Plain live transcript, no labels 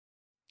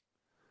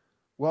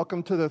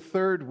Welcome to the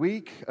third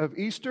week of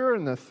Easter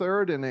and the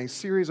third in a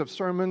series of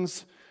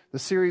sermons. The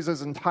series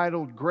is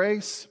entitled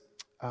Grace.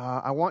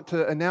 I want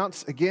to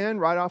announce again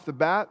right off the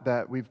bat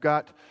that we've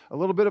got a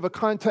little bit of a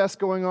contest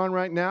going on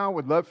right now.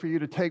 Would love for you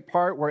to take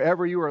part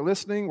wherever you are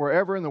listening,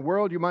 wherever in the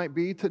world you might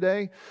be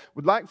today.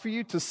 Would like for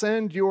you to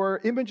send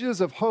your images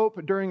of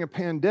hope during a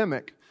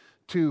pandemic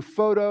to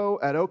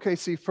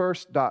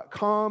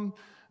photo@okcfirst.com.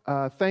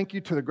 Thank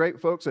you to the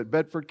great folks at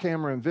Bedford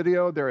Camera and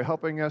Video. They're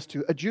helping us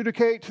to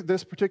adjudicate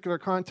this particular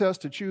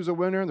contest to choose a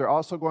winner. They're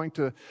also going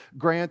to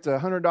grant a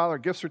 $100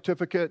 gift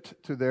certificate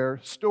to their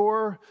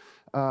store.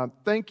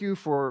 Thank you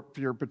for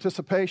your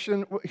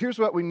participation. Here's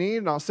what we need,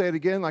 and I'll say it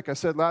again like I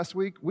said last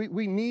week.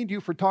 We need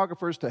you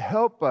photographers to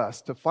help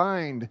us to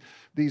find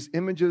these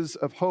images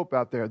of hope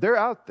out there. They're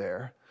out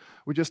there.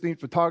 We just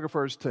need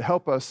photographers to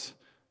help us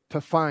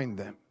to find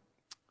them.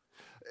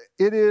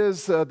 It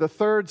is the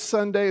third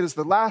Sunday. It is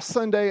the last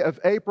Sunday of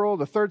April,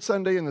 the third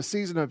Sunday in the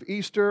season of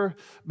Easter.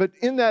 But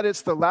in that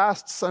it's the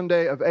last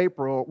Sunday of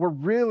April, we're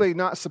really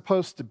not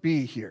supposed to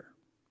be here.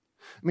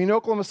 I mean,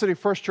 Oklahoma City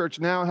First Church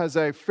now has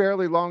a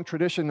fairly long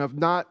tradition of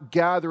not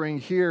gathering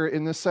here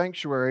in this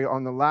sanctuary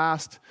on the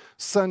last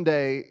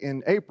Sunday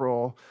in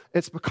April.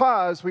 It's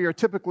because we are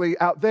typically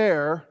out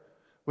there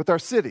with our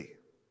city,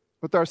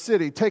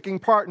 taking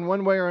part in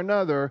one way or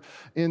another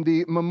in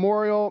the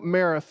Memorial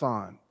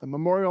Marathon.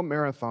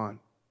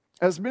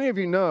 As many of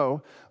you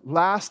know,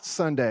 last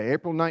Sunday,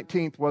 April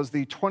 19th, was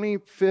the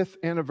 25th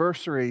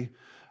anniversary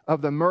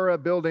of the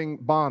Murrah building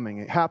bombing.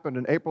 It happened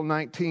on April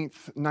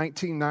 19th,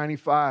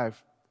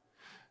 1995.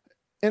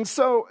 And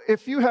so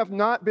if you have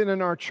not been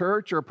in our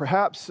church, or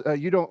perhaps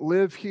you don't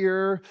live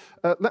here,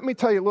 let me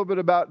tell you a little bit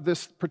about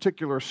this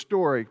particular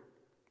story.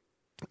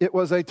 It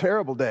was a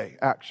terrible day,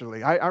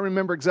 actually. I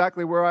remember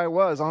exactly where I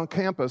was on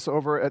campus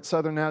over at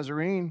Southern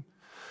Nazarene.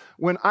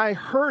 When I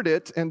heard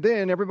it, and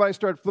then everybody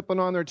started flipping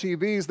on their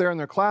TVs there in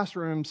their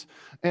classrooms,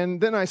 and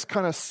then I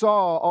kind of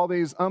saw all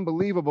these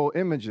unbelievable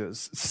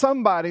images.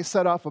 Somebody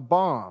set off a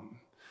bomb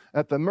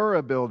at the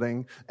Murrah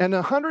building, and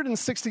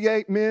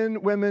 168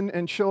 men, women,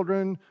 and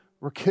children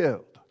were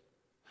killed.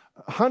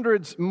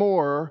 Hundreds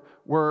more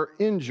were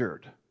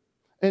injured,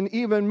 and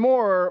even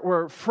more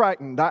were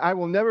frightened. I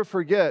will never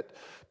forget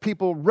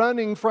people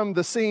running from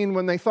the scene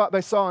when they thought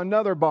they saw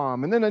another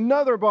bomb, and then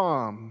another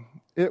bomb.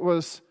 It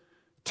was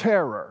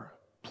terror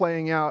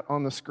playing out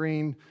on the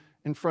screen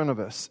in front of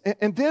us.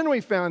 And then we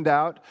found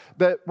out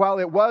that while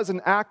it was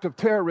an act of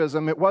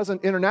terrorism, it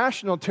wasn't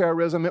international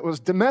terrorism, it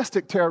was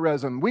domestic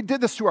terrorism. We did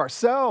this to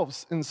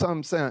ourselves in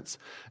some sense,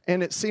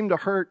 and it seemed to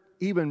hurt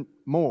even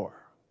more.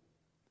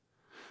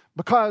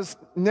 Because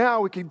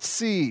now we could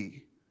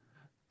see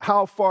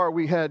how far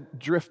we had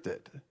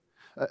drifted,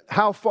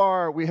 how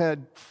far we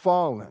had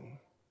fallen.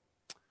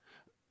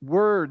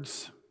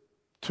 Words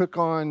took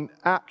on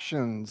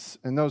actions,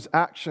 and those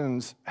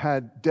actions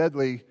had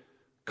deadly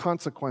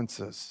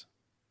consequences.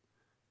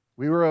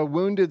 We were a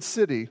wounded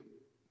city,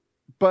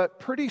 but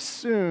pretty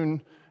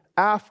soon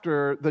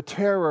after the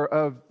terror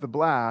of the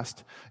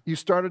blast, you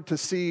started to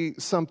see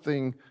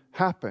something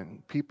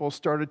happen. People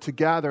started to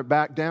gather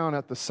back down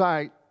at the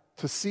site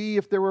to see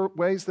if there were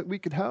ways that we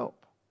could help.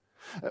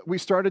 We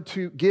started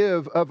to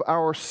give of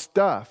our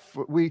stuff.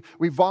 We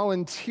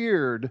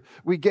volunteered.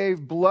 We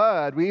gave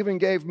blood. We even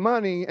gave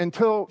money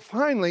until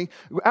finally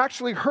we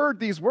actually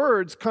heard these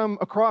words come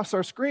across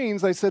our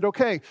screens. They said,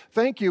 okay,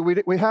 thank you.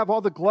 We have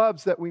all the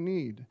gloves that we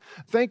need.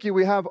 Thank you.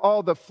 We have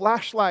all the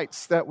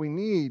flashlights that we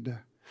need.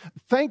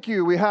 Thank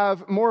you. We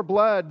have more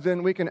blood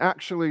than we can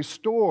actually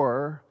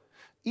store.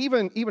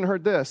 Even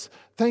heard this.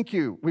 Thank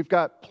you. We've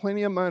got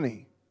plenty of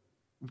money.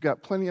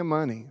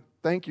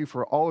 Thank you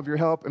for all of your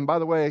help. And by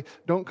the way,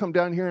 don't come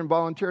down here and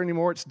volunteer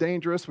anymore. It's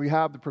dangerous. We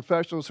have the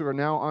professionals who are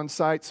now on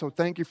site, so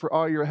thank you for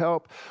all your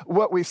help.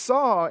 What we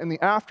saw in the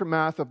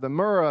aftermath of the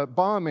Murrah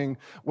bombing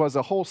was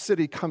a whole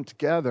city come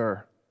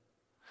together.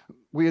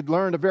 We had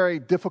learned a very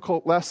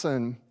difficult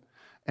lesson,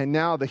 and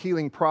now the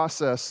healing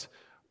process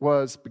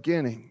was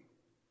beginning.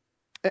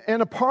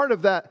 And a part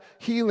of that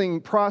healing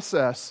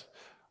process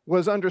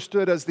was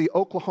understood as the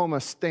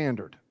Oklahoma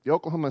Standard.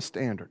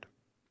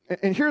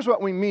 And here's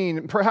what we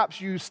mean.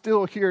 Perhaps you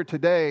still hear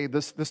today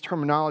this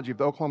terminology of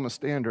the Oklahoma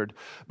Standard.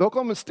 The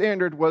Oklahoma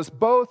Standard was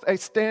both a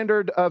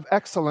standard of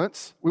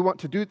excellence. We want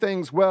to do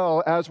things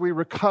well as we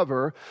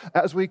recover,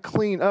 as we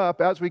clean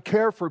up, as we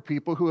care for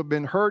people who have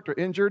been hurt or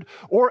injured,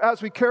 or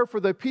as we care for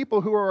the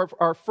people who are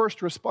our first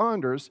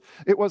responders.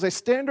 It was a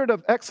standard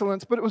of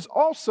excellence, but it was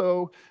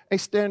also a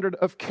standard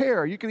of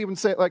care. You can even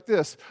say it like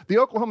this. The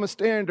Oklahoma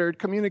Standard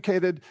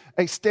communicated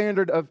a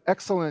standard of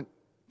excellent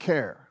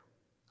care.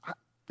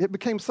 It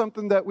became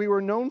something that we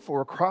were known for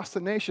across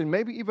the nation,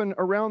 maybe even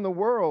around the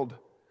world.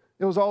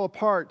 It was all a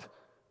part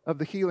of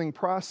the healing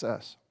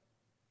process.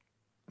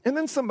 And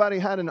then somebody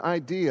had an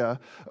idea.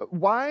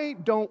 Why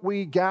don't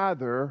we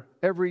gather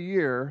every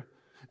year,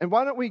 and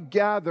why don't we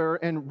gather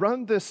and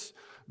run this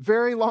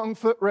very long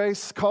foot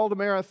race called a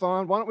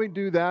marathon? Why don't we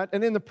do that?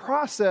 And in the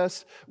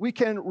process, we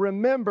can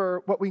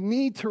remember what we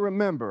need to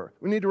remember.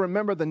 We need to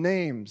remember the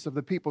names of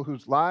the people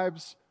whose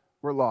lives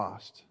were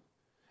lost.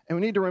 And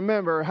we need to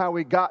remember how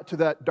we got to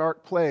that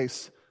dark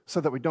place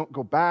so that we don't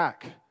go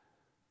back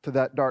to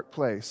that dark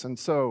place. And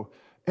so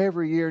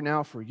every year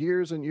now for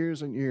years and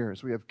years and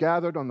years, we have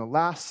gathered on the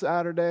last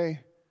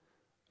Saturday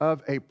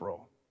of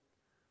April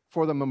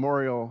for the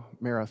Memorial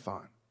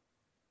Marathon.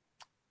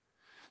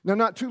 Now,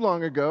 not too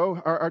long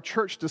ago, our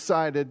church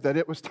decided that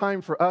it was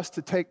time for us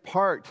to take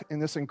part in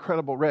this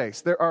incredible race.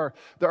 There are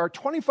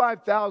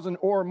 25,000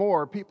 or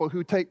more people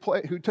who take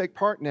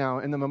part now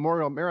in the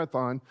Memorial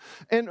Marathon.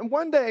 And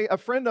one day,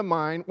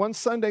 one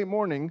Sunday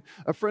morning,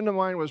 a friend of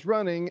mine was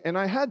running, and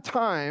I had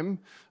time,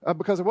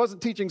 because I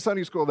wasn't teaching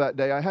Sunday school that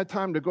day, I had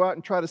time to go out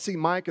and try to see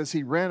Mike as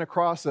he ran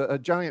across a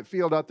giant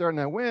field out there.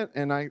 And I went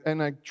and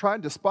I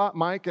tried to spot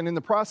Mike, and in the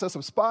process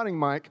of spotting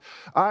Mike,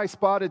 I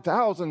spotted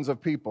thousands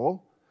of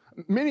people,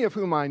 many of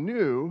whom I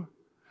knew,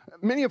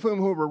 many of whom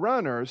who were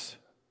runners,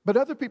 but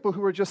other people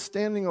who were just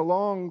standing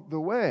along the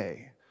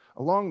way,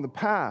 along the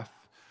path,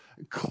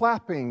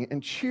 clapping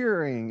and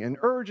cheering and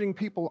urging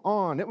people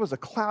on. It was a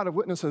cloud of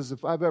witnesses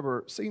if I've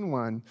ever seen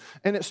one.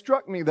 And it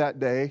struck me that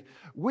day,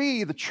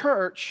 we, the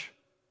church,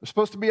 are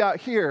supposed to be out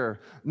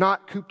here,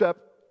 not cooped up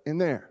in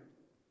there.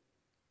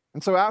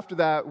 And so after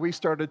that, we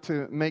started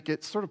to make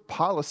it sort of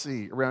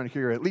policy around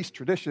here, at least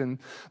tradition,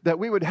 that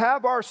we would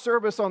have our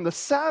service on the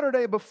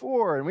Saturday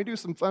before, and we do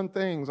some fun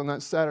things on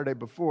that Saturday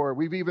before.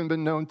 We've even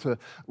been known to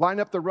line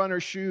up the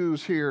runner's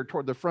shoes here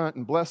toward the front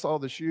and bless all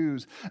the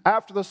shoes.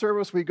 After the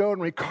service, we go and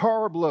we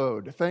carb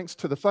load, thanks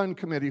to the fund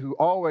committee who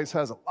always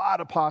has a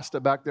lot of pasta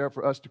back there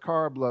for us to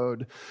carb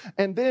load.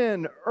 And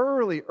then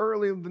early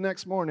the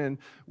next morning,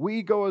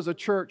 we go as a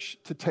church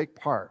to take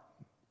part.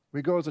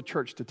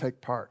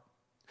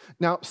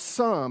 Now,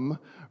 some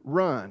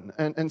run,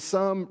 and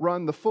some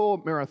run the full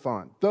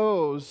marathon.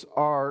 Those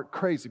are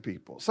crazy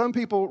people. Some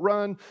people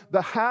run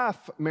the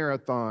half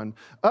marathon.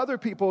 Other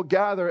people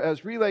gather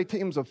as relay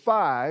teams of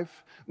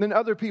 5. Then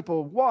other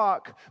people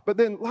walk, but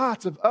then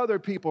lots of other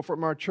people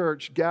from our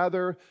church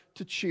gather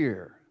to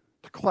cheer,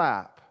 to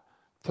clap,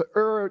 to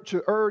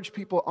urge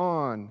people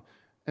on,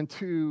 and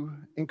to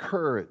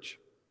encourage.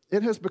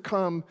 It has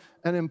become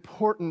an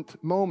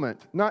important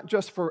moment, not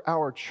just for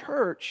our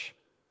church,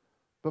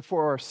 but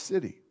for our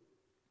city,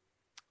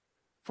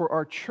 for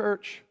our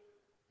church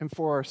and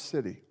for our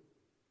city.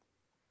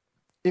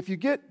 If you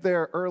get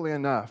there early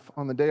enough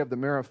on the day of the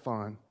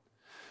marathon,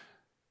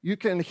 you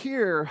can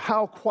hear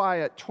how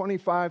quiet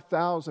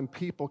 25,000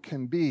 people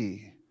can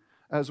be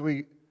as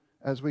we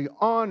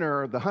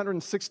honor the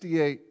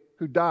 168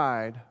 who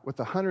died with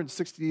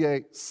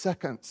 168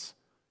 seconds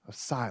of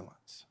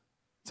silence.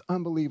 It's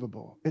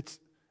unbelievable.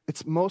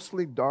 It's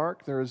mostly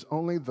dark. There is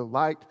only the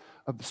light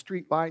of the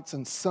street lights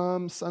and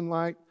some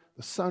sunlight,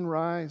 the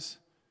sunrise.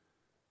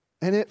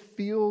 And it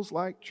feels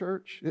like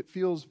church. It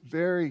feels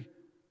very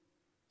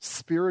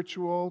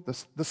spiritual.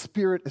 The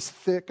spirit is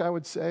thick, I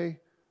would say,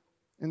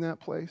 in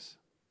that place.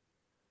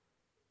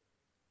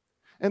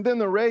 And then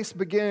the race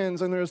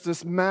begins, and there's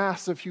this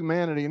mass of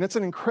humanity, and it's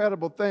an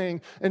incredible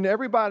thing. And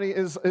everybody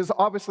is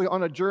obviously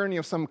on a journey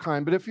of some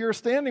kind. But if you're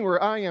standing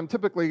where I am,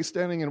 typically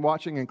standing and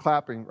watching and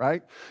clapping,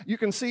 right? You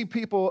can see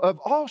people of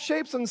all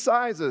shapes and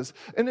sizes.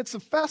 And it's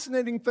a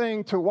fascinating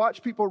thing to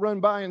watch people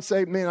run by and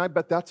say, man, I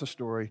bet that's a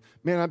story.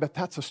 Man, I bet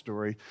that's a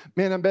story.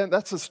 Man, I bet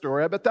that's a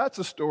story. I bet that's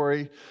a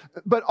story.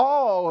 But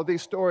all of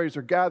these stories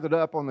are gathered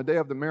up on the day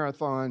of the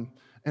marathon,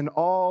 and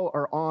all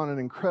are on an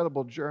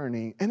incredible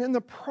journey. And in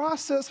the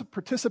process of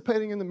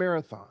participating in the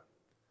marathon,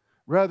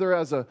 whether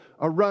as a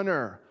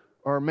runner,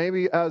 or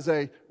maybe as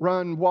a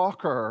run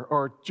walker,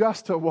 or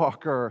just a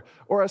walker,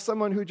 or as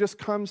someone who just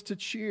comes to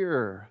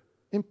cheer,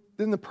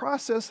 in the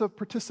process of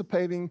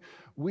participating,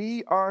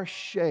 we are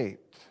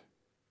shaped.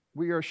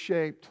 We are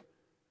shaped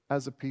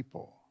as a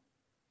people.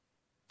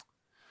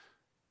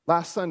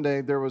 Last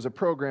Sunday, there was a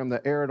program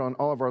that aired on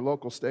all of our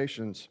local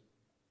stations.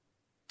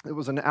 It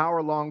was an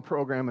hour-long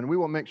program, and we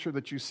will make sure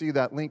that you see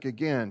that link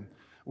again.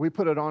 We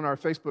put it on our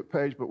Facebook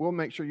page, but we'll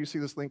make sure you see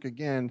this link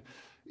again.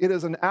 It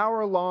is an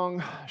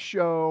hour-long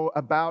show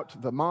about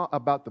the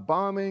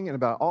bombing and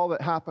about all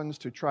that happens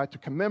to try to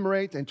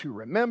commemorate and to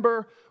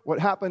remember what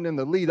happened in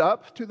the lead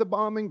up to the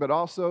bombing, but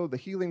also the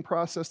healing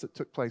process that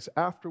took place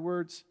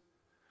afterwards.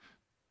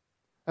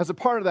 As a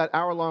part of that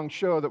hour-long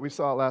show that we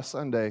saw last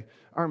Sunday,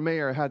 our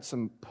mayor had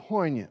some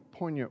poignant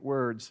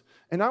words,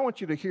 and I want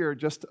you to hear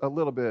just a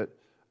little bit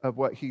of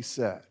what he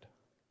said.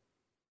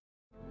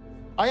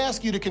 I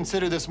ask you to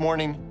consider this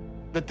morning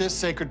that this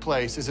sacred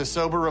place is a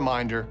sober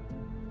reminder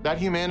that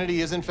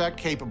humanity is in fact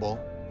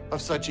capable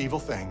of such evil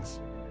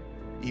things,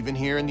 even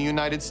here in the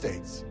United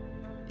States,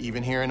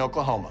 even here in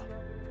Oklahoma,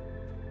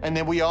 and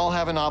that we all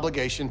have an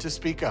obligation to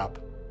speak up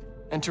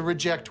and to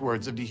reject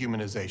words of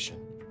dehumanization,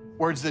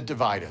 words that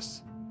divide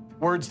us,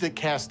 words that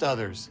cast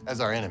others as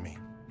our enemy.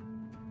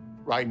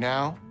 Right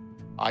now,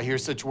 I hear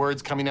such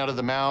words coming out of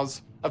the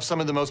mouths of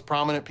some of the most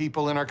prominent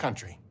people in our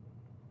country,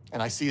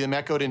 and I see them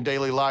echoed in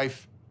daily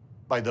life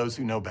by those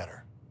who know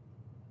better.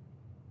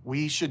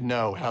 We should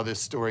know how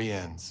this story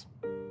ends.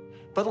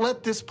 But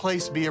let this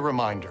place be a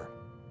reminder.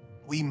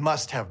 We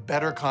must have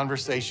better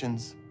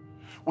conversations.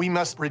 We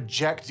must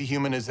reject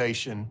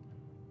dehumanization.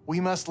 We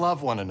must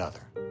love one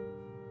another.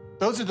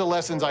 Those are the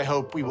lessons I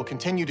hope we will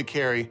continue to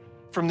carry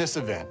from this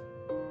event,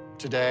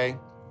 today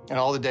and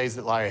all the days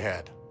that lie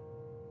ahead.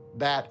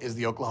 That is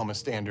the Oklahoma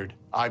standard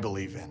I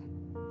believe in.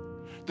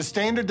 The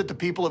standard that the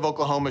people of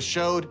Oklahoma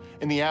showed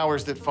in the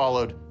hours that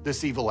followed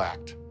this evil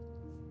act.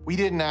 We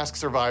didn't ask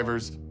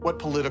survivors what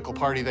political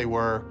party they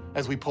were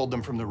as we pulled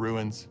them from the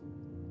ruins.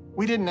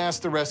 We didn't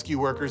ask the rescue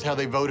workers how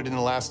they voted in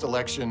the last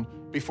election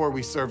before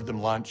we served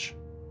them lunch.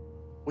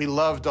 We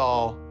loved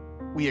all,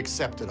 we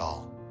accepted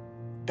all.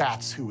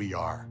 That's who we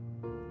are.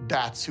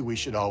 That's who we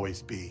should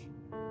always be.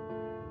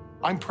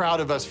 I'm proud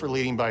of us for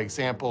leading by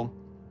example,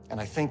 and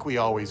I think we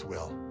always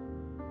will.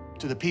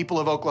 To the people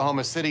of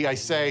Oklahoma City, I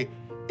say,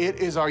 it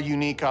is our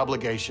unique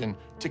obligation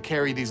to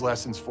carry these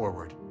lessons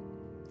forward.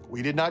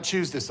 We did not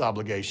choose this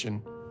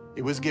obligation.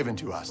 It was given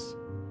to us.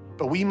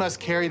 But we must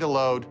carry the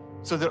load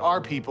so that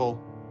our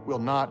people will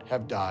not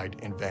have died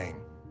in vain.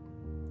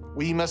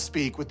 We must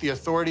speak with the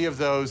authority of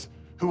those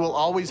who will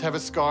always have a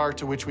scar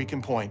to which we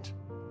can point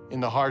in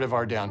the heart of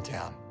our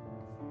downtown.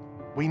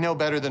 We know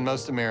better than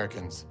most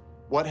Americans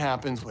what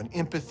happens when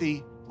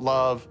empathy,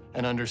 love,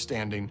 and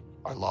understanding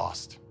are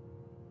lost.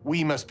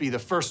 We must be the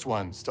first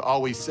ones to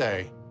always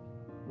say,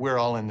 we're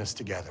all in this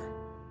together.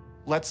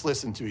 Let's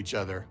listen to each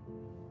other,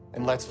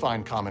 and let's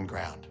find common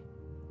ground.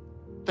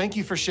 Thank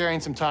you for sharing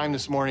some time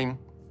this morning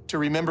to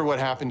remember what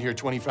happened here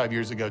 25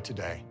 years ago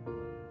today,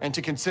 and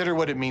to consider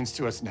what it means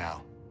to us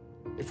now.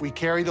 If we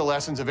carry the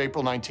lessons of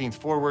April 19th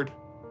forward,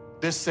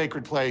 this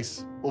sacred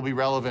place will be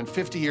relevant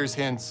 50 years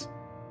hence,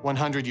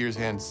 100 years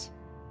hence,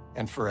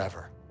 and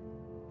forever.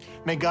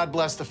 May God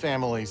bless the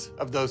families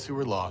of those who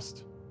were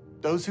lost,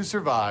 those who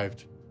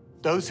survived,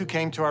 those who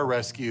came to our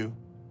rescue,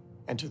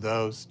 and to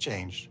those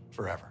changed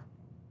forever.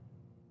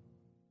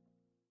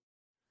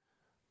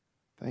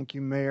 Thank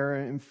you, Mayor.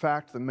 In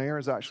fact, the mayor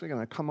is actually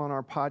going to come on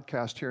our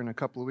podcast here in a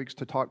couple of weeks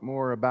to talk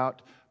more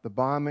about the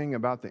bombing,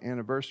 about the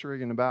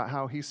anniversary, and about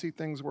how he sees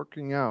things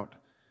working out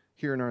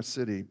here in our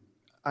city.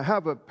 I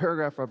have a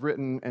paragraph I've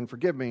written, and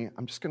forgive me,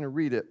 I'm just going to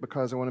read it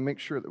because I want to make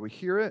sure that we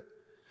hear it,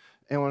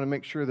 and I want to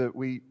make sure that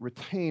we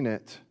retain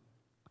it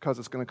because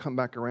it's going to come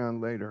back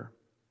around later.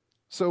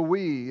 So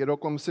we at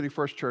Oklahoma City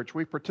First Church,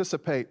 we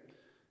participate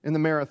in the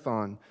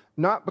marathon,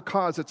 not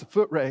because it's a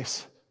foot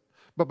race,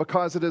 but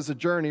because it is a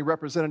journey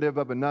representative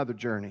of another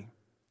journey.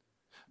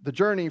 The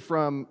journey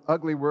from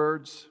ugly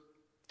words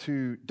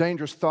to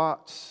dangerous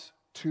thoughts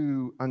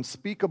to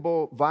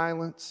unspeakable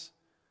violence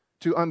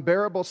to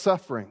unbearable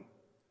suffering,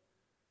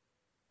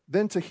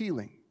 then to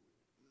healing,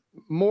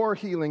 more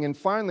healing, and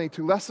finally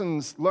to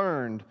lessons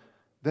learned,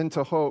 then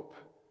to hope,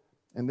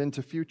 and then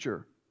to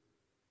future.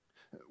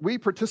 We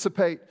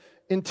participate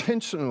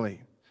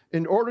intentionally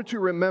in order to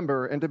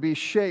remember and to be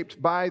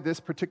shaped by this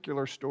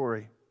particular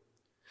story.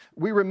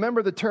 We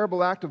remember the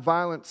terrible act of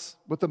violence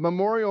with a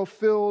memorial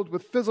filled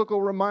with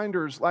physical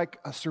reminders like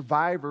a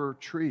survivor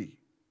tree.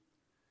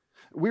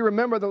 We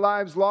remember the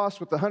lives lost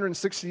with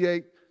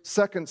 168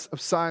 seconds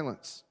of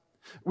silence.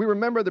 We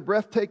remember the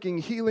breathtaking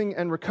healing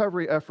and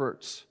recovery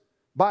efforts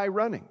by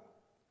running,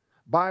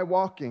 by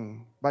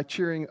walking, by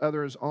cheering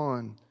others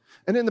on.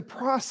 And in the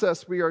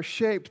process, we are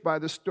shaped by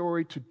the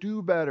story to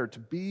do better, to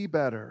be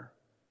better.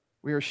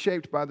 We are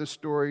shaped by the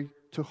story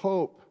to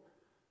hope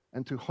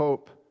and to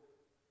hope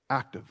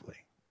actively.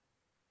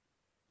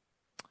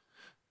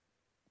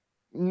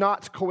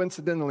 Not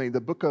coincidentally,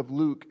 the book of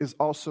Luke is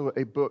also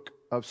a book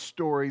of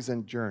stories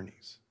and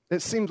journeys.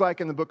 It seems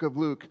like in the book of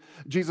Luke,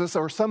 Jesus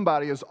or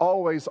somebody is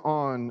always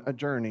on a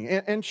journey.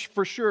 And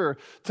for sure,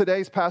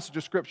 today's passage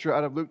of Scripture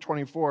out of Luke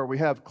 24, we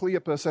have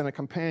Cleopas and a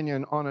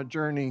companion on a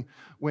journey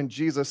when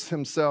Jesus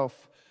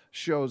himself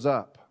shows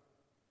up.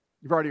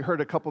 You've already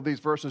heard a couple of these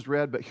verses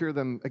read, but hear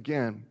them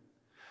again.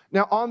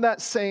 Now, on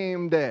that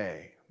same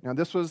day, now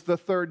this was the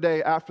third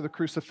day after the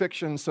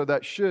crucifixion, so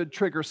that should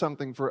trigger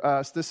something for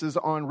us. This is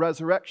on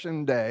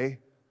Resurrection Day.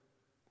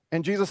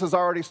 And Jesus has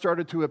already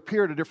started to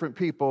appear to different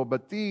people,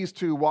 but these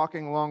two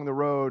walking along the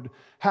road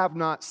have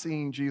not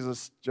seen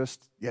Jesus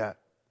just yet.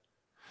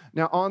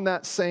 Now, on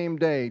that same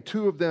day,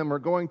 two of them are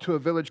going to a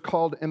village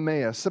called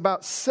Emmaus.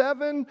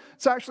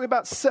 It's actually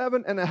about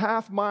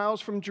 7.5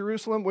 miles from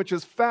Jerusalem, which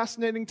is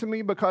fascinating to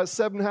me because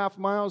 7.5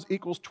 miles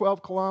equals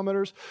 12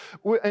 kilometers.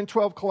 And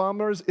 12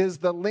 kilometers is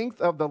the length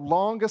of the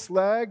longest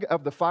leg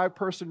of the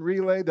 5-person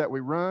relay that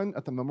we run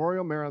at the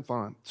Memorial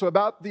Marathon. So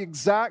about the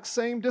exact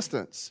same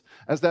distance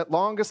as that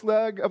longest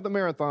leg of the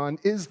marathon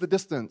is the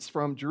distance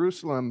from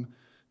Jerusalem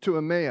to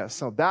Emmaus.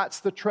 So that's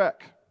the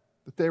trek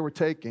that they were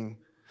taking.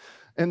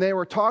 And they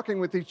were talking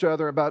with each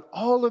other about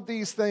all of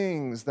these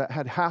things that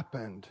had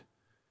happened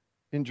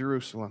in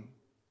Jerusalem.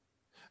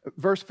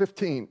 Verse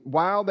 15,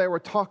 while they were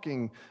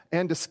talking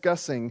and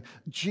discussing,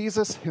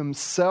 Jesus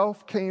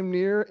himself came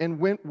near and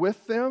went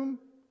with them,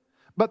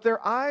 but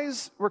their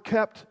eyes were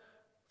kept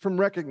from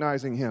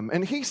recognizing him.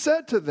 And he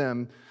said to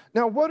them,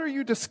 "Now what are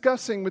you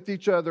discussing with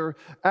each other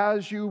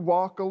as you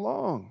walk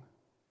along?"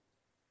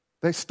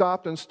 They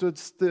stopped and stood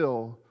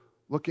still,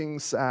 looking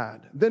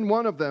sad. Then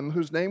one of them,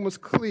 whose name was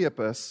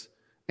Cleopas,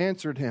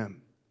 answered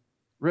him,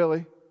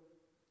 "Really?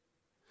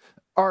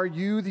 Are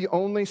you the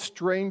only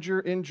stranger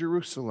in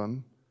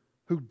Jerusalem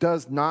who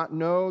does not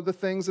know the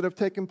things that have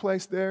taken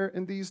place there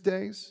in these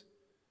days?"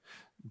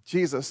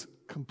 Jesus,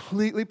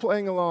 completely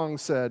playing along,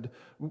 said,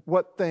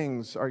 "What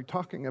things are you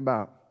talking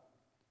about?"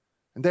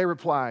 And they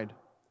replied,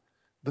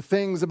 "The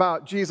things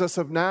about Jesus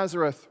of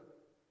Nazareth.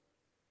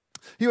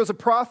 He was a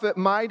prophet,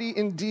 mighty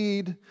in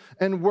deed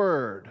and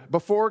word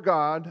before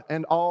God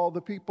and all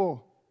the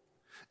people.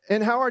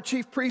 And how our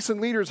chief priests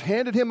and leaders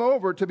handed him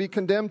over to be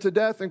condemned to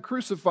death and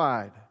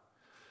crucified.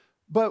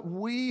 But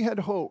we had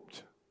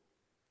hoped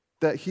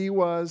that he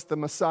was the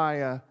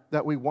Messiah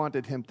that we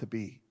wanted him to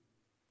be.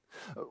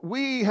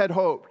 We had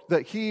hoped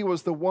that he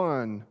was the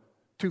one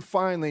to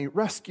finally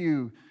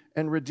rescue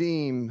and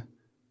redeem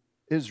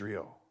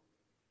Israel."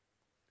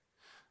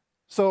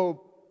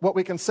 So what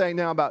we can say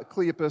now about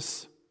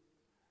Cleopas,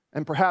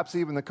 and perhaps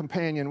even the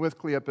companion with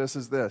Cleopas,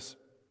 is this: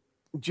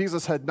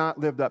 Jesus had not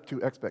lived up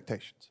to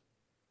expectations.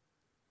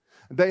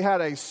 They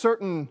had a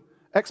certain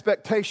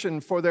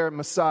expectation for their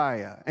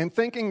Messiah, and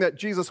thinking that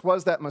Jesus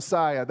was that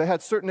Messiah, they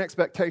had certain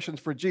expectations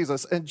for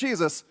Jesus, and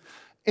Jesus,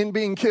 in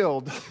being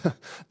killed,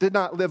 did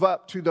not live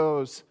up to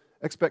those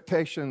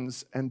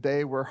expectations, and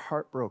they were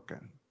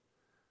heartbroken,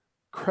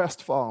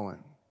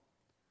 crestfallen.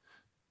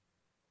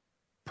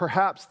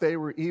 Perhaps they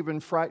were even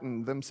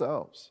frightened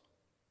themselves.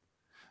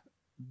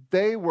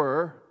 They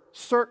were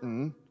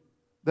certain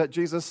that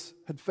Jesus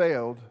had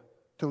failed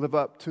to live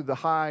up to the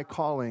high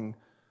calling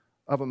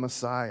of a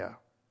Messiah.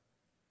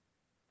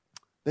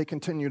 They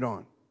continued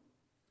on.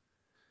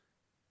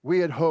 We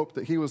had hoped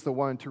that he was the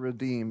one to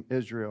redeem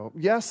Israel.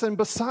 Yes, and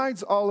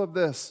besides all of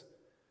this,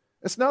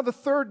 it's now the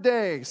third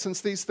day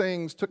since these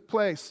things took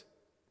place.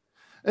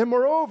 And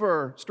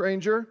moreover,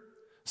 stranger,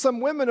 some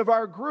women of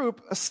our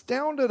group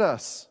astounded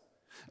us.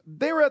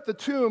 They were at the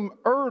tomb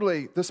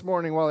early this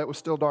morning while it was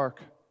still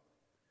dark.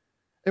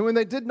 And when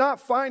they did not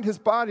find his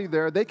body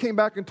there, they came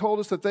back and told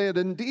us that they had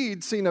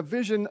indeed seen a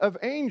vision of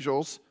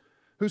angels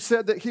who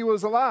said that he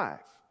was alive.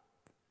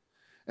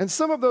 And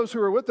some of those who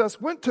were with us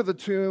went to the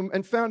tomb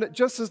and found it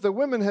just as the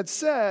women had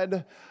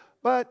said,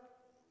 but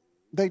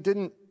they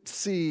didn't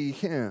see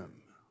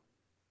him.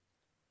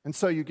 And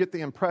so you get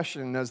the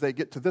impression as they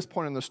get to this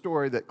point in the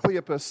story that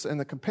Cleopas and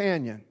the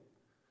companion,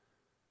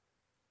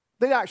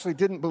 they actually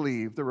didn't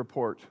believe the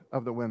report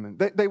of the women.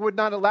 They would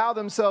not allow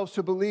themselves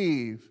to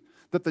believe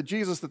that the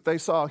Jesus that they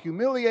saw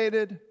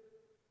humiliated,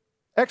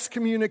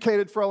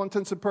 excommunicated for all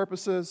intents and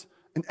purposes,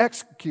 and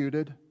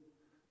executed,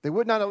 they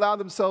would not allow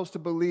themselves to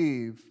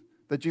believe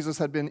that Jesus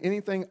had been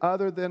anything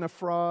other than a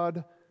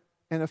fraud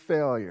and a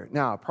failure.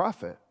 Now, a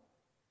prophet,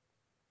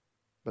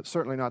 but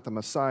certainly not the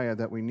Messiah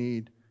that we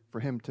need for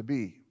him to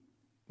be.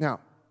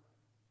 Now,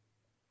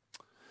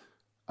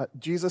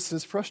 Jesus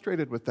is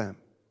frustrated with them.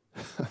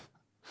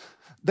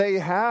 They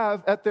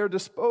have at their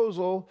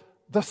disposal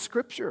the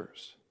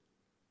Scriptures.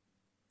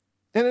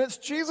 And it's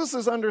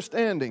Jesus'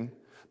 understanding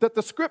that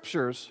the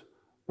Scriptures,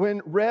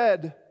 when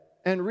read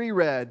and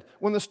reread,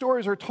 when the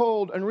stories are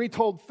told and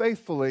retold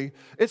faithfully,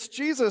 it's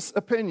Jesus'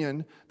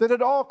 opinion that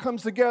it all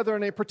comes together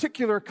in a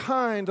particular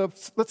kind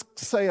of, let's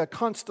say, a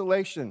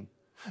constellation.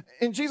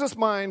 In Jesus'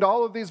 mind,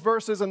 all of these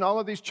verses and all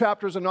of these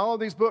chapters and all of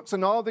these books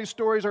and all of these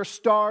stories are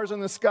stars in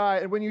the sky.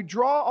 And when you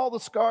draw all the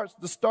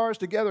stars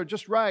together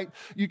just right,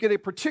 you get a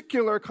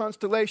particular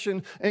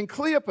constellation. And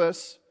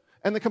Cleopas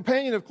and the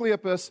companion of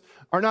Cleopas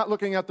are not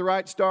looking at the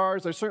right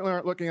stars. They certainly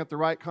aren't looking at the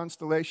right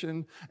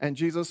constellation. And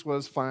Jesus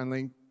was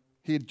finally,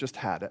 he'd just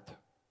had it.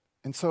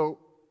 And so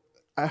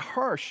a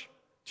harsh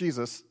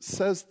Jesus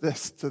says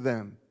this to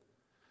them: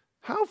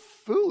 "How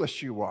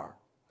foolish you are,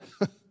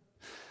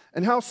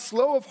 and how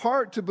slow of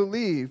heart to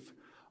believe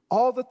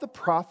all that the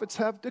prophets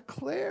have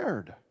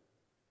declared.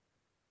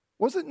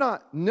 Was it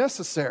not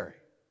necessary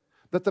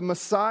that the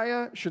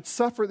Messiah should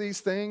suffer these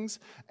things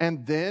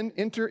and then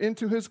enter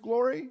into his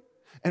glory?"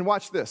 And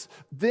watch this.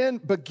 "Then,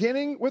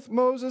 beginning with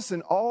Moses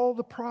and all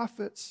the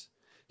prophets,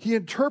 he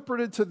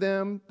interpreted to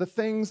them the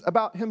things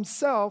about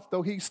himself,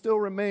 though he still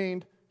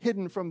remained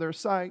hidden from their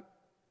sight,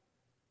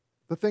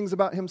 the things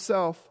about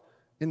himself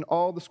in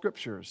all the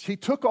Scriptures." He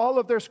took all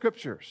of their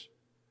Scriptures.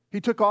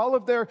 He took all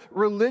of their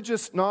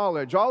religious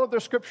knowledge, all of their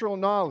scriptural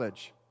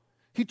knowledge.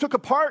 He took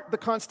apart the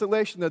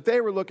constellation that they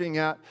were looking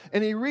at,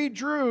 and he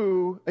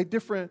redrew a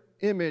different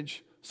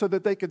image so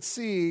that they could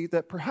see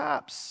that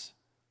perhaps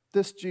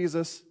this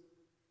Jesus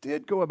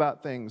did go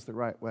about things the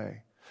right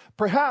way.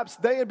 Perhaps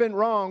they had been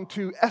wrong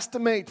to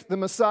estimate the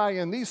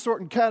Messiah in these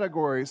certain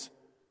categories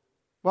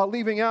while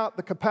leaving out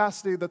the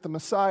capacity that the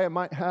Messiah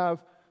might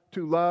have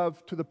to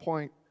love to the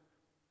point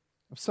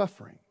of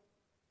suffering.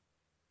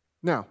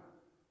 Now,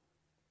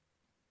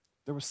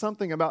 there was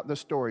something about this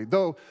story.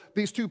 Though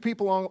these two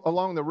people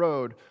along the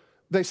road,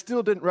 they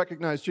still didn't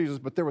recognize Jesus,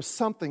 but there was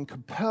something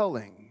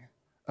compelling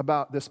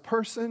about this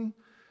person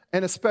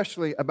and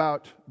especially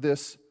about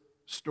this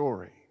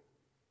story.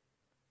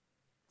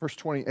 Verse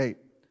 28.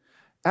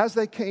 "As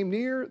they came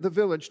near the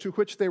village to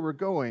which they were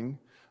going,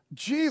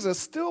 Jesus,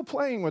 still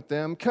playing with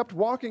them, kept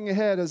walking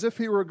ahead as if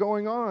he were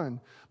going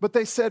on. But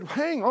they said,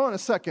 'Hang on a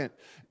second.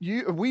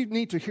 We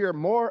need to hear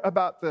more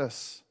about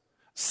this.'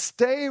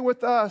 Stay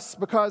with us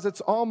because it's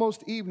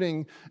almost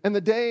evening and the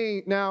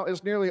day now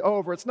is nearly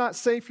over. It's not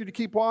safe for you to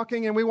keep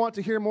walking and we want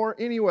to hear more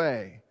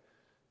anyway.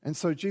 And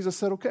so Jesus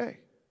said, okay.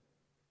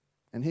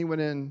 And he went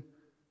in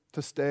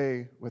to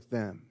stay with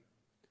them.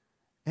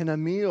 And a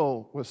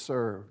meal was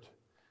served.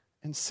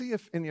 And see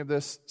if any of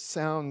this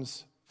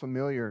sounds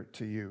familiar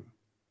to you.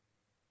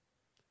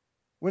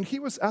 When he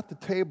was at the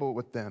table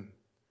with them,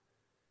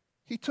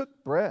 he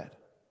took bread.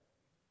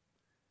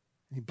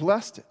 And he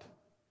blessed it.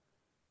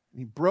 And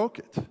he broke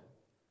it. And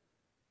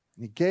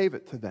he gave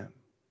it to them.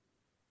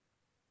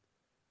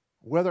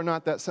 Whether or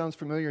not that sounds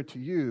familiar to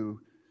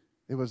you,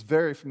 it was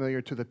very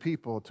familiar to the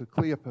people, to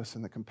Cleopas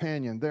and the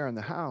companion there in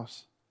the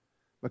house.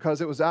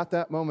 Because it was at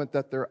that moment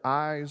that their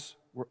eyes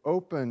were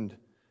opened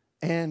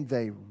and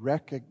they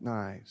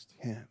recognized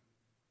him.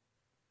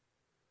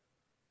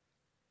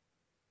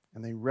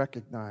 And they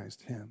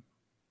recognized him.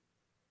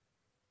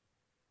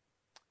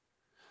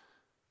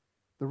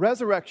 The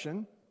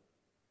resurrection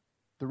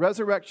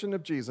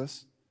of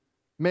Jesus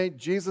made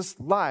Jesus'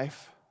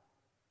 life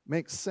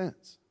make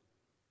sense.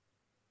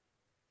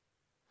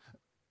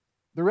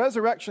 The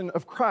resurrection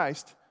of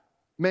Christ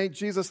made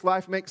Jesus'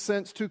 life make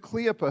sense to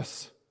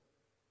Cleopas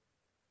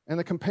and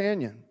the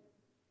companion.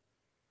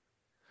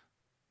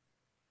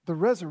 The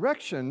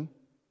resurrection,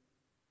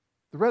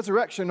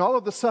 all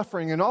of the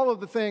suffering and all of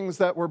the things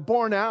that were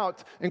borne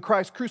out in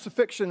Christ's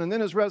crucifixion and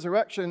then his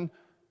resurrection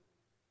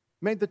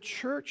made the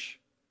church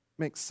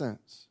make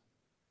sense.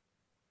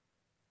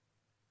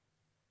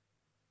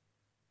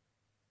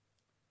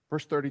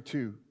 Verse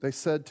 32, they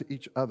said to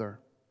each other,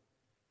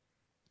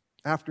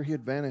 after he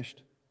had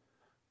vanished,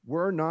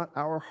 were not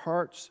our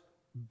hearts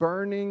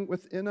burning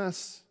within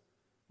us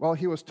while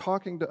he was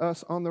talking to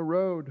us on the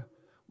road,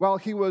 while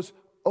he was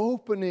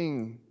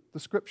opening the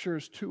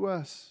scriptures to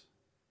us?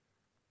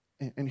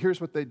 And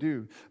here's what they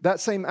do. That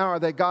same hour,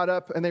 they got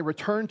up and they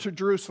returned to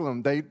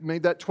Jerusalem. They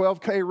made that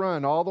 12K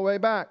run all the way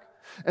back.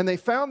 And they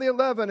found the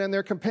 11 and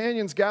their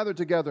companions gathered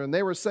together. And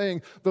they were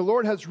saying, the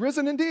Lord has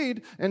risen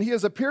indeed, and he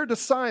has appeared to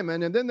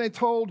Simon. And then they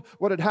told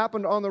what had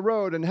happened on the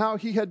road and how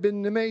he had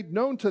been made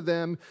known to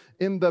them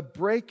in the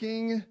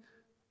breaking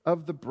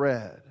of the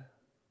bread.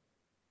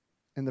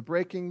 In the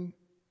breaking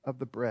of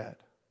the bread.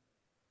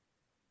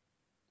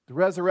 The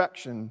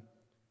resurrection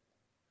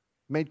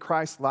made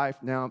Christ's life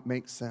now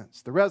make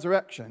sense. The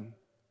resurrection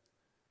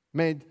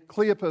made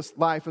Cleopas'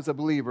 life as a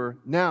believer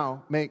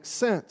now make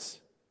sense.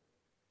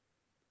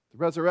 The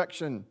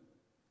resurrection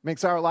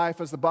makes our life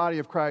as the body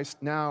of Christ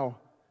now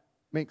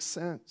make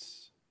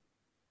sense.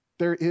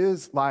 There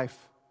is life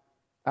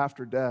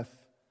after death.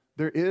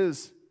 There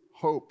is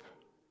hope.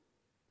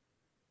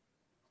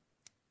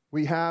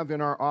 We have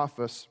in our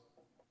office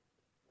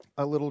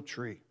a little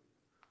tree.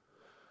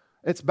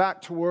 It's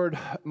back toward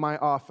my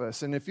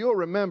office. And if you'll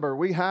remember,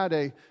 we had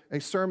a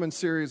sermon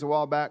series a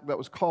while back that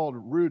was called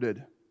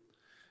Rooted.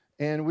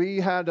 And we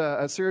had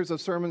a series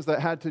of sermons that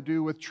had to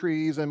do with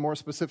trees, and more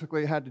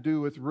specifically had to do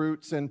with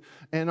roots. And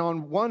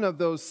on one of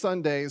those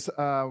Sundays,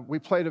 we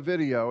played a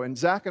video, and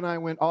Zach and I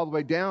went all the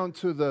way down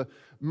to the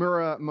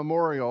Murrah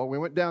Memorial. We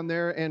went down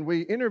there, and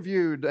we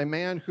interviewed a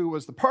man who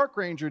was the park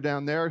ranger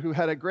down there who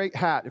had a great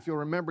hat. If you'll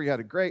remember, he had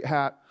a great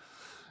hat.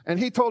 And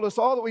he told us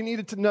all that we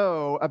needed to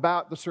know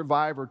about the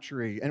survivor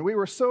tree. And we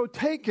were so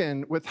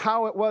taken with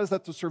how it was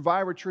that the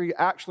survivor tree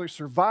actually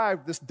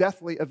survived this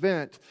deathly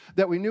event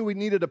that we knew we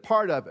needed a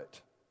part of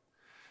it.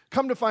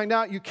 Come to find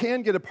out, you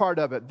can get a part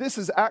of it. This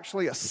is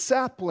actually a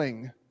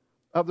sapling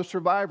of the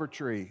survivor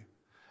tree.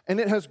 And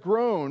it has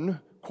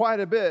grown quite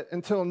a bit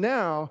until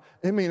now.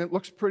 I mean, it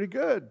looks pretty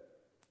good.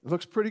 It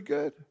looks pretty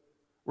good.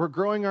 We're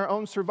growing our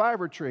own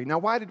survivor tree. Now,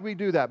 why did we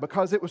do that?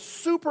 Because it was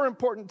super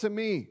important to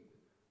me.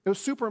 It was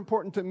super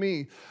important to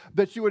me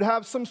that you would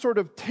have some sort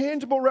of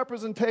tangible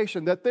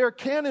representation that there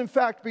can, in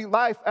fact, be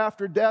life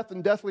after death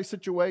in deathly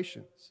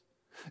situations.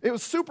 It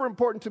was super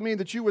important to me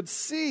that you would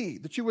see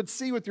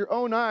with your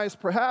own eyes,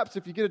 perhaps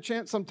if you get a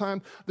chance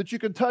sometime, that you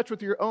could touch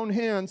with your own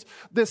hands,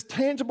 this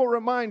tangible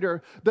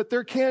reminder that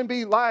there can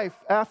be life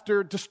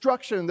after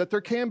destruction, that there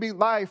can be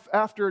life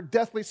after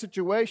deathly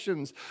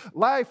situations,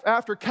 life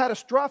after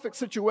catastrophic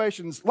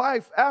situations,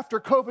 life after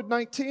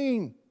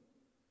COVID-19.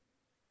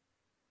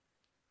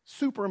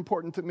 Super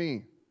important to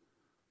me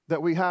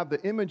that we have the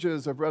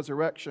images of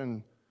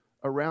resurrection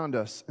around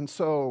us. And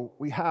so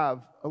we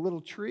have a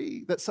little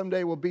tree that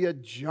someday will be a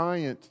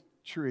giant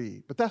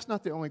tree. But that's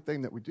not the only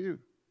thing that we do.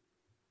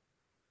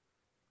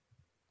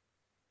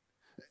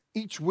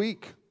 Each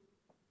week,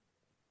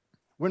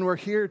 when we're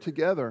here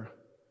together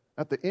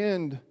at the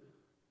end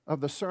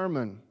of the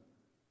sermon,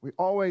 we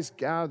always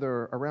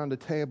gather around a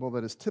table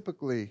that is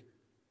typically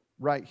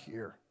right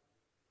here.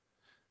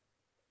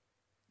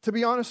 To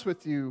be honest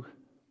with you,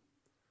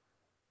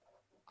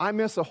 I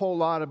miss a whole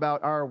lot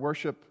about our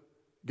worship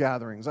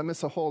gatherings. I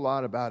miss a whole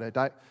lot about it.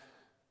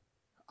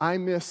 I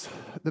miss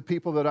the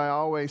people that I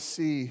always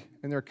see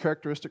in their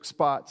characteristic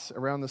spots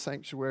around the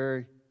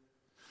sanctuary.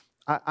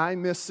 I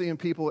miss seeing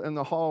people in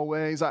the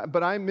hallways,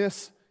 but I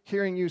miss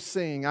hearing you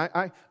sing.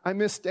 I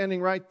miss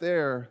standing right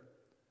there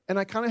and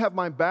I kind of have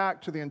my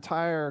back to the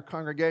entire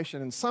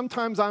congregation. And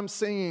sometimes I'm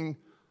singing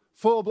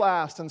full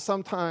blast, and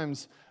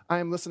sometimes I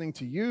am listening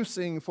to you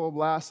sing full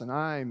blast, and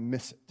I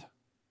miss it.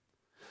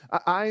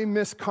 I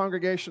miss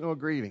congregational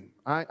greeting.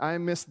 I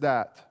miss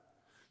that.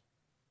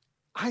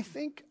 I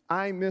think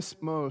I miss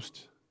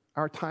most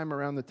our time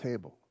around the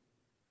table.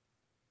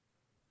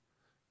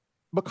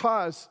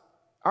 Because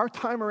our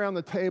time around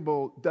the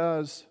table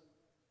does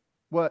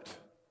what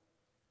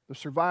the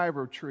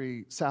survivor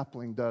tree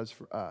sapling does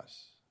for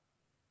us.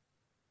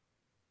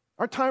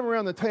 Our time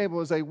around the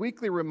table is a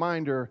weekly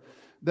reminder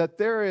that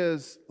there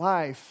is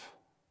life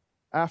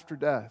after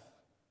death.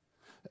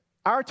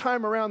 Our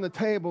time around the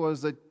table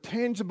is a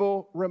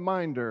tangible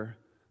reminder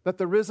that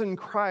the risen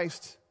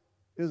Christ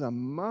is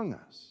among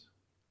us.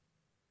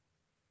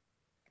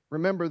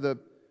 Remember the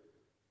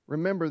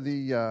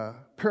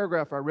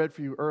paragraph I read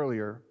for you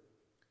earlier.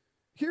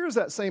 Here's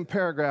that same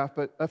paragraph,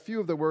 but a few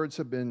of the words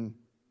have been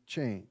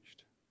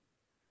changed.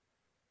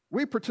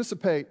 We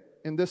participate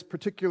in this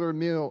particular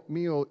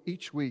meal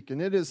each week,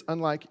 and it is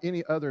unlike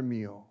any other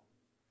meal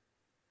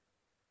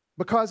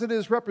because it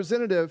is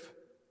representative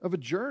of a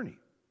journey.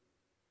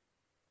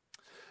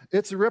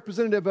 It's a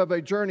representative of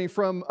a journey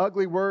from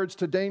ugly words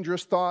to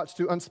dangerous thoughts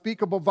to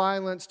unspeakable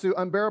violence to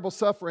unbearable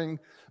suffering,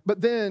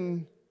 but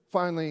then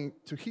finally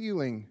to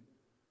healing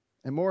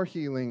and more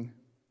healing,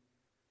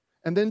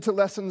 and then to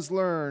lessons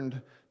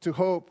learned, to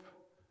hope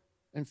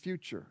and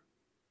future.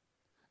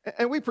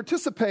 And we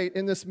participate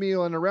in this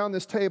meal and around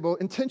this table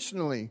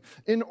intentionally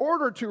in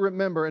order to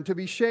remember and to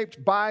be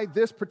shaped by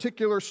this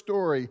particular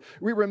story.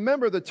 We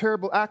remember the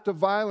terrible act of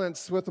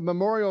violence with a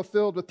memorial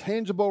filled with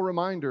tangible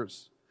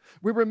reminders.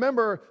 We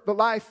remember the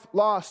life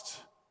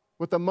lost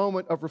with a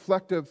moment of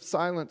reflective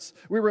silence.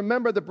 We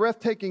remember the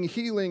breathtaking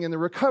healing and the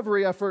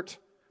recovery effort.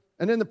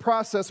 And in the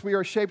process, we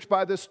are shaped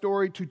by this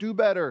story to do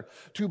better,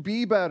 to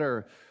be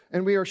better.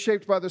 And we are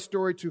shaped by the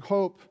story to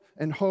hope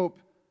and hope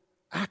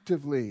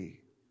actively.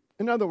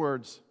 In other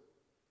words,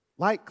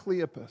 like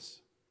Cleopas,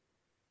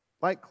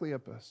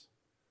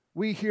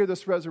 we hear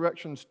this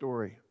resurrection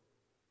story.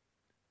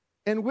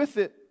 And with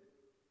it,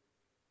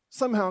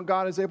 somehow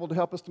God is able to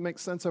help us to make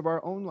sense of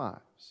our own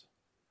lives,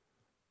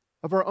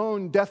 of our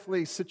own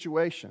deathly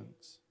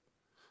situations,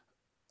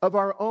 of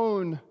our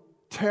own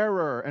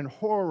terror and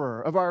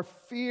horror, of our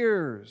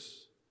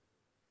fears,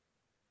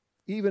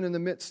 even in the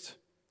midst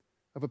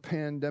of a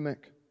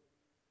pandemic.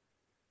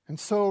 And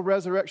so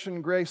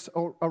resurrection grace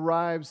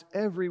arrives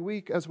every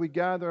week as we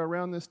gather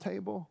around this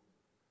table.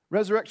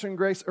 Resurrection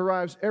grace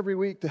arrives every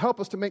week to help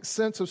us to make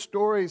sense of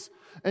stories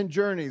and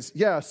journeys.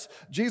 Yes,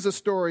 Jesus'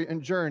 story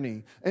and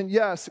journey. And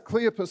yes,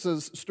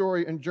 Cleopas'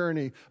 story and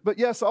journey. But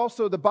yes,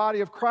 also the body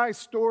of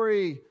Christ's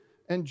story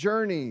and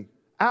journey.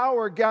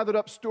 Our gathered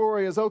up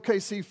story as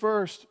OKC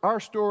First, our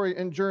story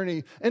and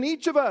journey. And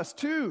each of us,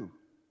 too,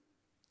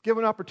 give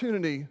an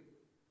opportunity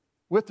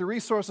with the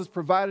resources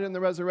provided in the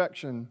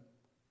resurrection.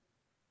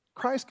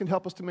 Christ can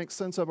help us to make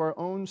sense of our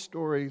own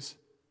stories,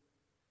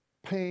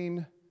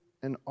 pain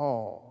and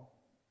all.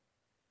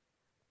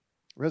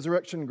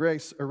 Resurrection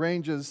grace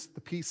arranges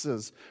the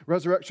pieces.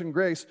 Resurrection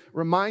grace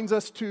reminds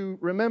us to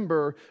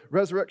remember.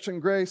 Resurrection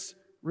grace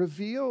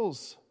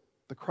reveals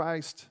the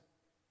Christ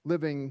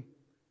living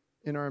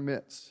in our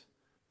midst.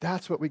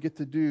 That's what we get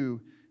to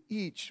do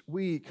each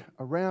week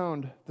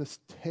around this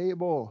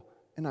table,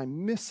 and I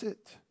miss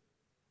it.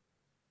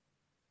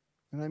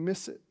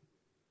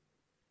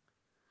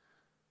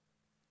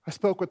 I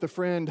spoke with a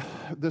friend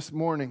this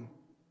morning,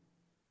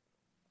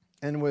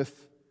 and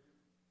with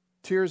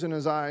tears in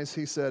his eyes,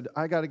 he said,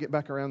 I got to get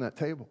back around that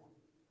table.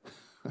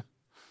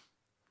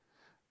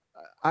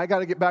 I got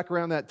to get back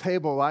around that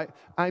table.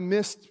 I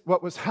missed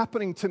what was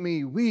happening to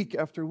me week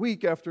after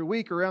week after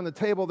week around the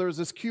table. There's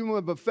this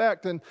cumulative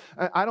effect, and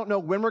I don't know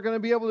when we're going to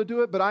be able to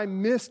do it, but I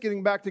miss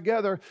getting back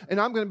together, and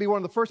I'm going to be one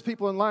of the first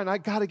people in line. I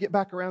got to get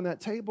back around that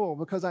table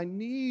because I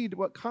need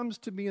what comes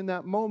to me in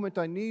that moment.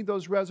 I need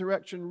those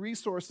resurrection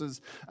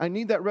resources. I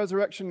need that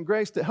resurrection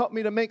grace to help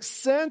me to make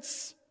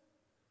sense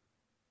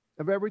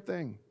of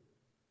everything.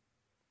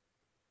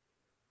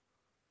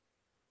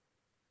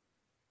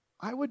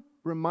 I would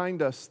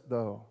remind us,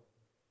 though,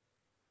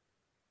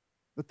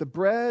 that the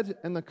bread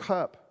and the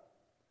cup,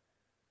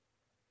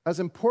 as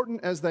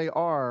important as they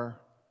are,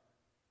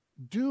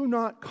 do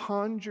not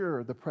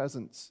conjure the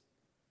presence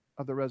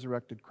of the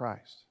resurrected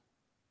Christ.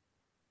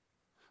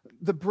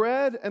 The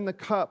bread and the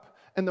cup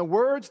and the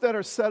words that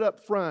are set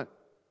up front,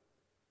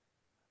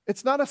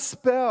 it's not a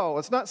spell.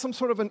 It's not some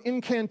sort of an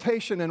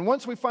incantation. And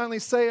once we finally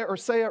say it or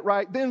say it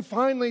right, then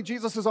finally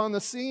Jesus is on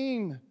the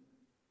scene.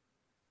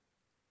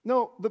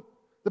 No,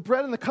 the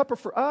bread and the cup are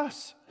for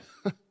us.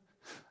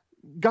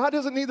 God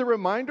doesn't need the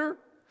reminder.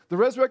 The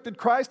resurrected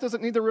Christ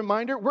doesn't need the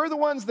reminder. We're the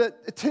ones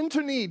that tend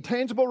to need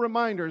tangible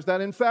reminders that,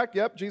 in fact,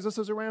 yep, Jesus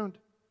is around.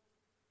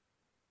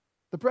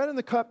 The bread and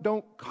the cup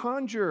don't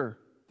conjure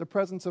the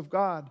presence of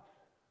God.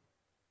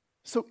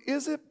 So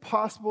is it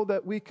possible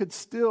that we could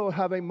still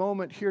have a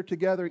moment here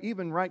together,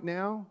 even right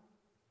now,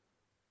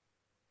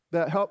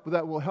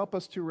 that will help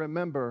us to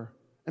remember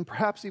and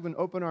perhaps even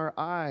open our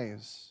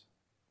eyes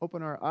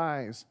open our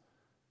eyes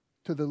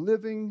to the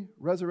living,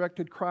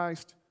 resurrected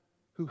Christ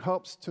who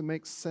helps to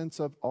make sense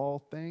of all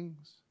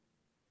things.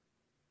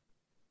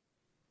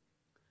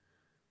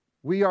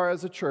 We are,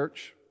 as a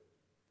church,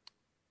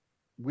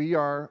 we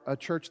are a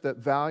church that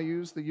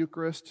values the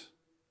Eucharist,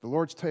 the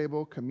Lord's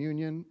table,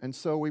 communion, and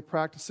so we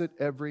practice it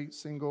every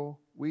single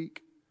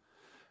week.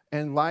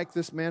 And like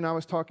this man I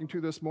was talking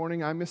to this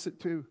morning, I miss it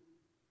too.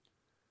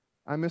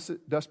 I miss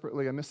it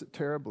desperately. I miss it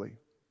terribly.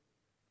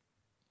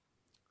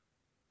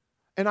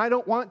 And I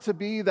don't want to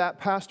be that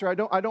pastor. I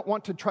don't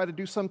want to try to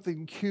do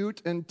something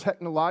cute and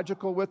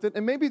technological with it.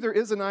 And maybe there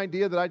is an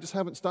idea that I just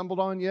haven't stumbled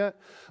on yet.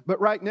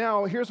 But right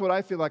now, here's what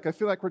I feel like. I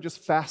feel like we're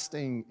just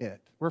fasting it.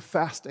 We're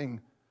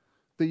fasting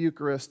the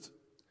Eucharist.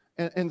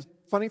 And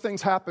funny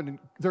things happen.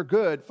 They're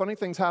good. Funny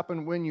things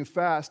happen when you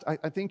fast.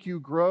 I think you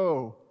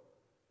grow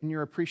in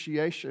your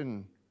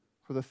appreciation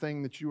for the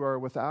thing that you are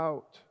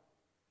without.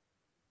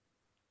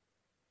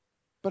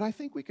 But I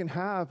think we can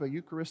have a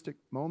Eucharistic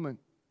moment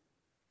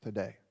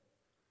today.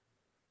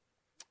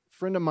 A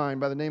friend of mine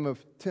by the name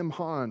of Tim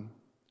Hahn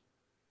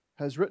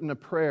has written a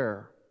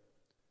prayer.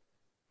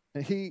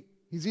 And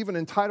he's even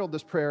entitled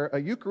this prayer, A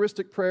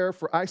Eucharistic Prayer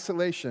for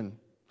Isolation.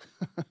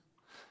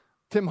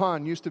 Tim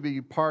Hahn used to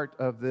be part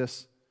of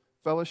this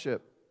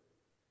fellowship.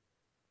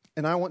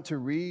 And I want to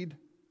read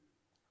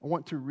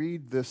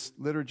this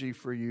liturgy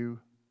for you.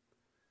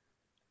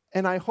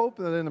 And I hope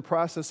that in the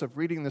process of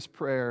reading this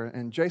prayer,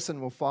 and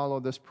Jason will follow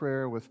this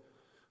prayer with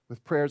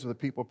prayers of the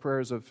people,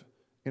 prayers of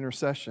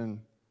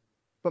intercession.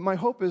 But my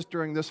hope is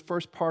during this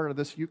first part of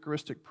this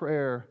Eucharistic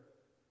prayer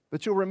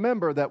that you'll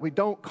remember that we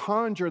don't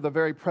conjure the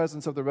very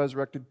presence of the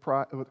resurrected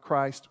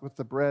Christ with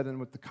the bread and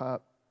with the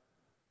cup.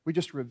 We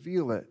just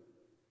reveal it.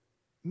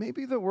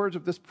 Maybe the words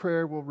of this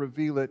prayer will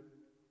reveal it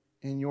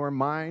in your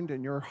mind,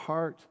 in your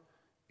heart,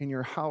 in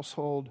your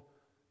household,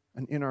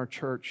 and in our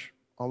church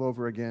all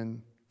over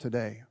again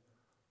today.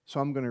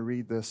 So I'm going to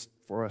read this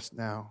for us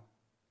now.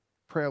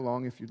 Pray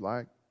along if you'd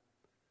like.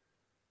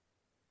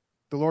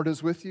 The Lord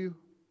is with you.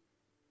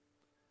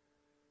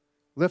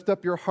 Lift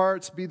up your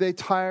hearts, be they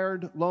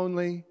tired,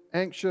 lonely,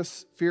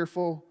 anxious,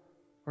 fearful,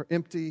 or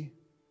empty.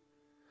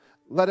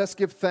 Let us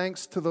give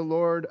thanks to the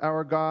Lord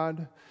our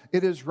God.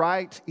 It is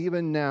right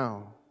even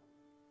now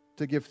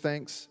to give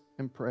thanks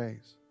and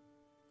praise.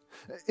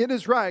 It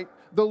is right,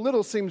 though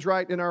little seems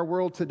right in our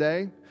world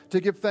today, to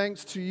give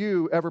thanks to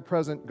you,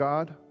 ever-present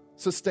God,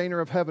 sustainer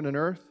of heaven and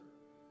earth.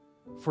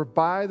 For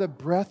by the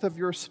breath of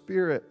your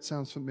Spirit,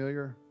 sounds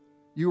familiar,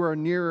 you are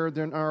nearer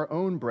than our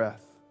own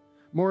breath,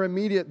 more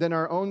immediate than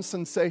our own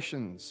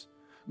sensations,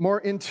 more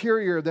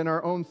interior than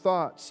our own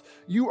thoughts.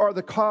 You are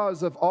the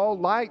cause of all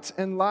light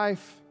and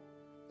life.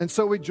 And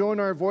so we join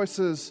our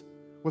voices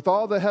with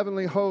all the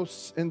heavenly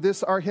hosts in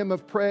this our hymn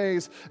of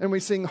praise, and we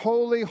sing,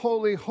 Holy,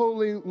 holy,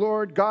 holy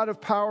Lord, God of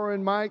power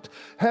and might.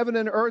 Heaven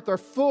and earth are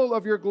full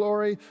of your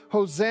glory.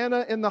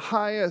 Hosanna in the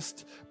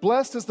highest.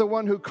 Blessed is the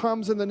one who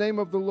comes in the name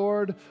of the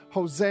Lord.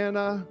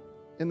 Hosanna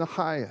in the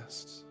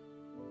highest.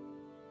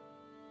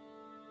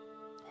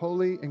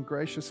 Holy and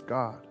gracious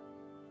God,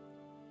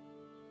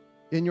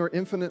 in your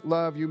infinite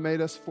love, you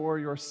made us for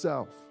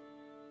yourself.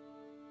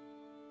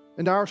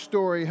 And our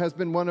story has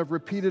been one of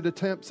repeated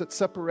attempts at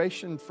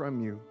separation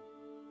from you.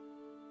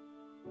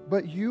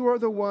 But you are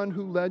the one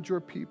who led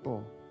your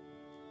people,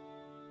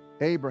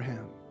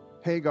 Abraham,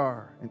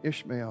 Hagar, and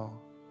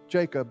Ishmael,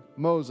 Jacob,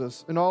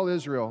 Moses, and all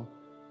Israel,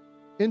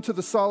 into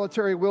the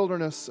solitary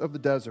wilderness of the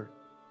desert.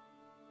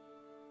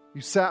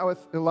 You sat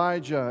with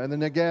Elijah in the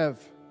Negev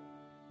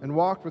and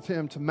walked with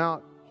him to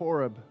Mount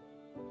Horeb.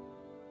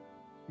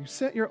 You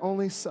sent your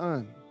only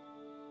Son,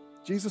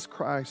 Jesus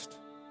Christ,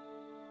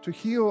 to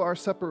heal our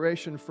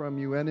separation from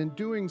you, and in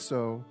doing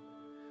so,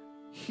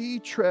 he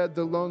tread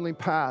the lonely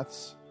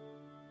paths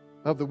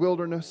of the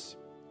wilderness,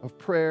 of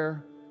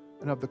prayer,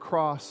 and of the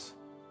cross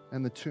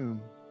and the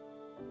tomb.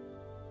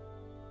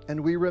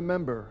 And we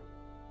remember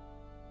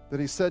that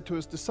he said to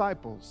his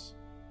disciples,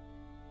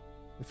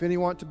 if any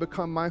want to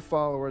become my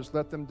followers,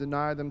 let them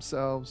deny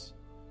themselves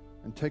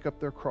and take up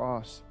their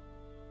cross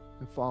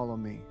and follow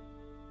me.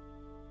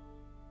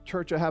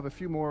 Church, I have a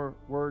few more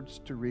words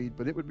to read,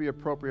 but it would be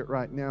appropriate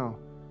right now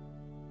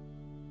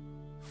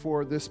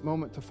for this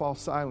moment to fall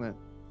silent,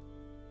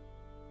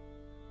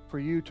 for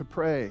you to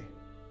pray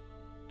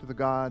to the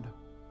God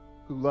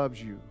who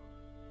loves you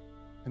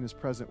and is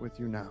present with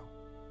you now.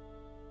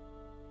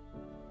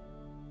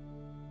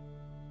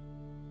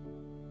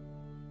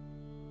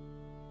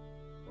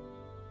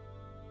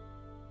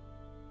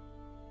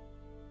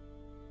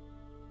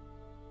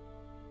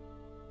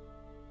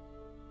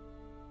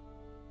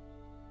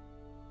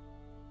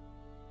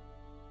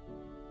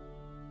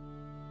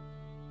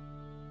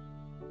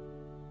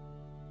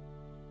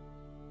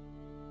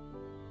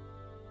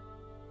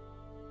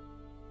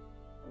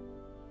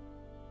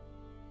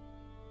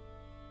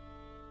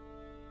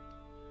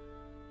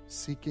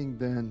 Seeking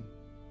then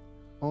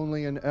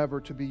only and ever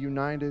to be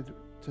united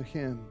to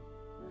him,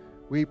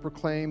 we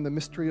proclaim the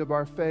mystery of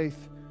our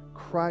faith.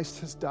 Christ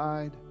has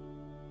died.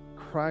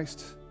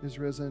 Christ is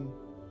risen.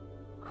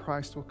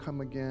 Christ will come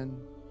again.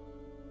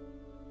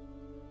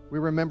 We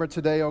remember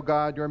today, O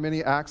God, your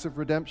many acts of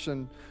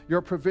redemption,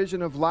 your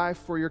provision of life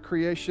for your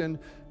creation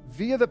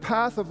via the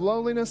path of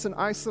loneliness and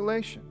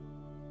isolation.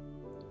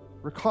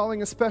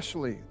 Recalling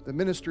especially the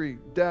ministry,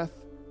 death,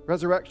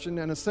 resurrection,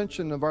 and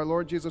ascension of our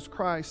Lord Jesus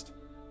Christ,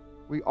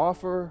 we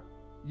offer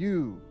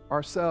you,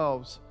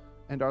 ourselves,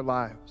 and our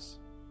lives.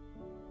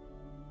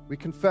 We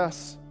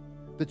confess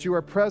that you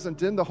are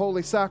present in the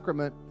Holy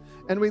Sacrament,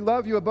 and we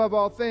love you above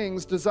all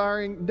things,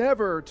 desiring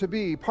never to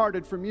be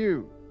parted from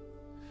you.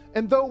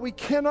 And though we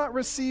cannot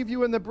receive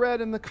you in the bread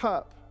and the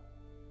cup,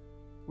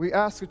 we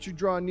ask that you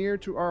draw near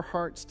to our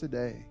hearts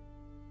today,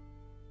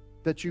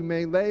 that you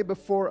may lay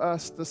before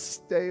us the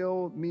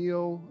stale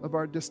meal of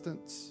our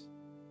distance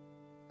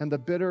and the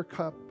bitter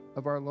cup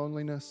of our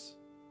loneliness,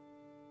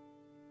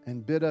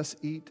 and bid us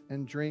eat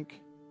and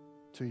drink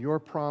to your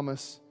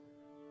promise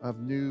of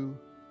new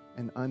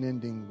and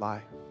unending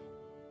life.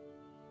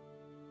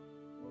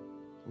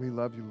 We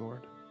love you,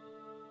 Lord.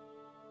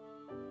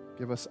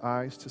 Give us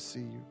eyes to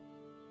see you.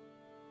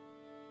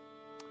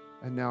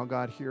 And now,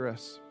 God, hear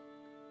us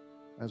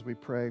as we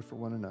pray for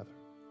one another.